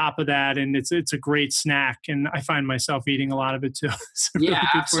 On top of that, and it's a great snack, and I find myself eating a lot of it too. It's Yeah, really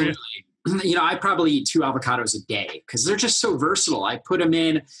good for you. absolutely. I probably eat 2 avocados a day because they're just so versatile. I put them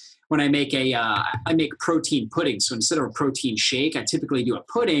in when I make protein pudding. So instead of a protein shake, I typically do a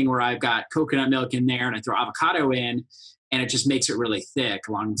pudding where I've got coconut milk in there and I throw avocado in, and it just makes it really thick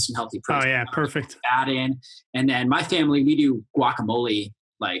along with some healthy Oh protein. yeah, perfect. Fat in, and then my family, we do guacamole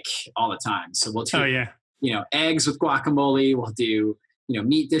like all the time. So we'll Oh do yeah. eggs with guacamole. We'll do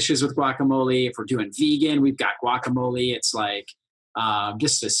meat dishes with guacamole. If we're doing vegan, we've got guacamole. It's like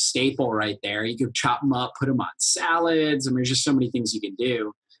just a staple right there. You can chop them up, put them on salads. I mean, there's just so many things you can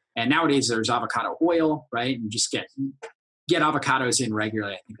do. And nowadays there's avocado oil, right? And just get avocados in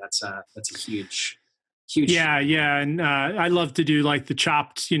regularly. I think that's a huge. Yeah, yeah, and I love to do like the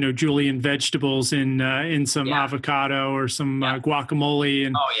chopped, julienne vegetables in some Yeah, avocado or some yeah. guacamole,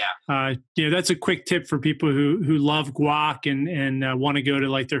 and Oh yeah, that's a quick tip for people who love guac and want to go to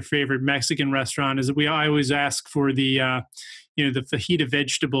like their favorite Mexican restaurant. Is that I always ask for the fajita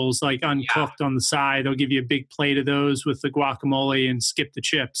vegetables like yeah. uncooked on the side. They'll give you a big plate of those with the guacamole and skip the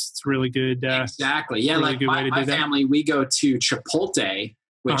chips. It's really good. Exactly. Yeah, Really like good way to my do that. family, we go to Chipotle, Uh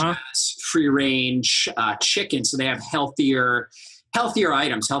which huh. has free range chicken, so they have healthier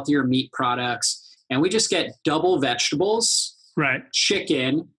items, healthier meat products, and we just get double vegetables, Right.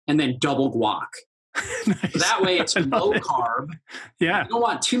 chicken, and then double guac. So Nice. that way, it's I love low it. carb. Yeah. We don't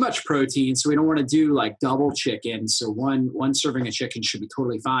want too much protein, so we don't want to do like double chicken. So one serving of chicken should be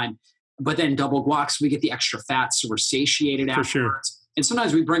totally fine. But then double guac, so we get the extra fat, so we're satiated For sure. afterwards. And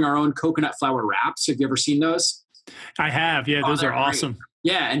sometimes we bring our own coconut flour wraps. Have you ever seen those? I have. Yeah, Oh, those are they're great. awesome.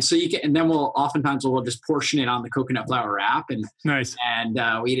 Yeah, and so and then we'll just portion it on the coconut flour wrap, and Nice.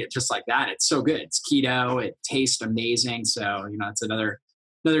 we eat it just like that. It's so good. It's keto. It tastes amazing. So it's another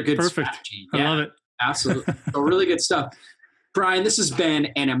good Perfect. strategy. I Yeah, love it. absolutely. So really good stuff. Brian, this has been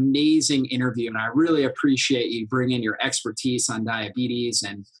an amazing interview, and I really appreciate you bringing your expertise on diabetes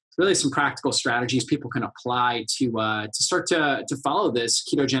and really some practical strategies people can apply to start to follow this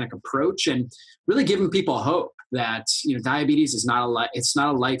ketogenic approach, and really giving people hope that diabetes is not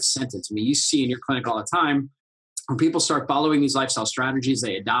a life sentence. I mean, you see in your clinic all the time when people start following these lifestyle strategies,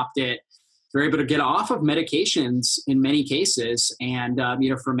 they adopt it. They're able to get off of medications in many cases, and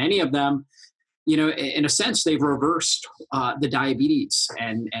for many of them, in a sense, they've reversed the diabetes,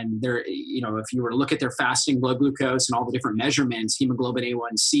 and they're, if you were to look at their fasting blood glucose and all the different measurements, hemoglobin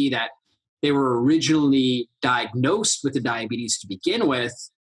A1C, that they were originally diagnosed with the diabetes to begin with,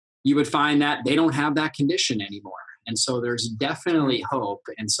 you would find that they don't have that condition anymore. And so there's definitely hope.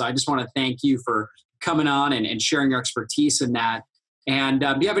 And so I just want to thank you for coming on and sharing your expertise in that. And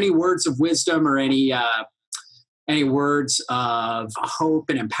do you have any words of wisdom or any words of hope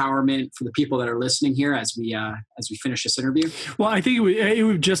and empowerment for the people that are listening here as we finish this interview? Well, I think it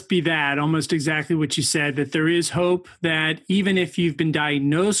would just be that, almost exactly what you said, that there is hope that even if you've been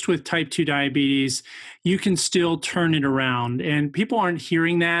diagnosed with type 2 diabetes, you can still turn it around. And people aren't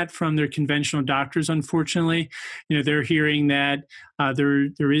hearing that from their conventional doctors, unfortunately. They're hearing that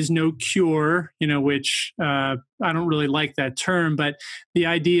there is no cure, which I don't really like that term, but the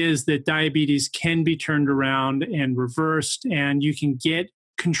idea is that diabetes can be turned around and reversed, and you can get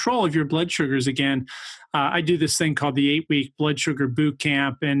control of your blood sugars again. I do this thing called the 8-week blood sugar boot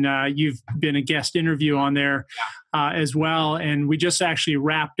camp, and you've been a guest interview on there as well. And we just actually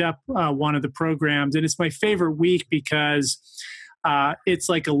wrapped up one of the programs, and it's my favorite week because it's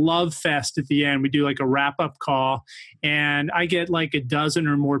like a love fest at the end. We do like a wrap-up call, and I get like a dozen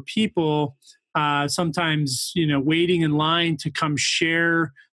or more people sometimes, waiting in line to come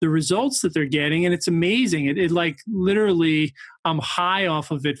share the results that they're getting. And it's amazing. It like literally, I'm high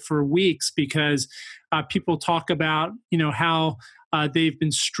off of it for weeks because people talk about, how they've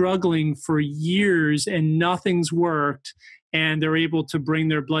been struggling for years and nothing's worked. And they're able to bring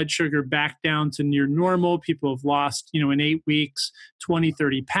their blood sugar back down to near normal. People have lost, in 8 weeks, 20,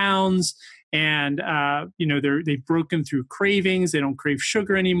 30 pounds. And, they've broken through cravings. They don't crave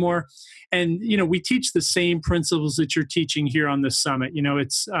sugar anymore. And, we teach the same principles that you're teaching here on this summit.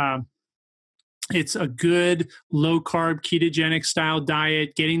 It's a good low carb ketogenic style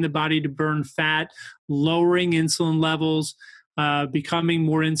diet, getting the body to burn fat, lowering insulin levels, becoming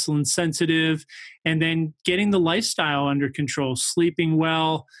more insulin sensitive, and then getting the lifestyle under control, sleeping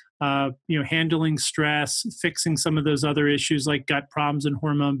well, handling stress, fixing some of those other issues like gut problems and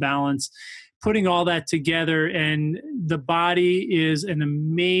hormone balance, putting all that together. And the body is an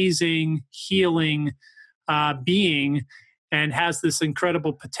amazing healing being and has this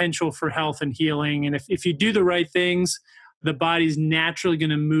incredible potential for health and healing. And if you do the right things, the body's naturally going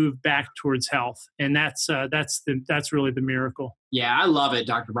to move back towards health. And that's really the miracle. Yeah, I love it,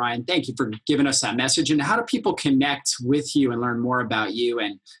 Dr. Brian. Thank you for giving us that message. And how do people connect with you and learn more about you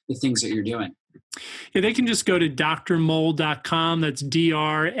and the things that you're doing? Yeah, they can just go to drmowll.com. That's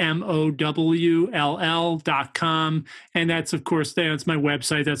drmowll.com. And that's, of course, that's my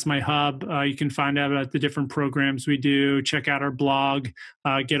website. That's my hub. You can find out about the different programs we do, check out our blog,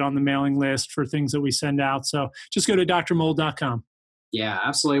 get on the mailing list for things that we send out. So just go to drmowll.com. Yeah,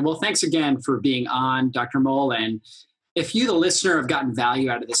 absolutely. Well, thanks again for being on, Dr. Mowll. And if you, the listener, have gotten value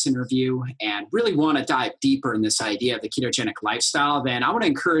out of this interview and really want to dive deeper in this idea of the ketogenic lifestyle, then I want to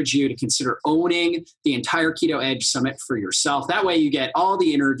encourage you to consider owning the entire Keto Edge Summit for yourself. That way you get all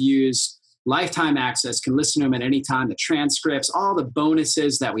the interviews, lifetime access, can listen to them at any time, the transcripts, all the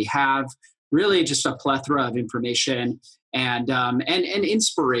bonuses that we have, really just a plethora of information and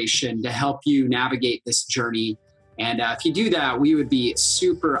inspiration to help you navigate this journey. And if you do that, we would be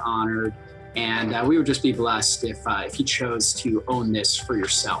super honored. And we would just be blessed if you chose to own this for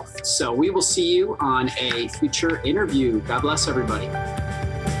yourself. So we will see you on a future interview. God bless everybody.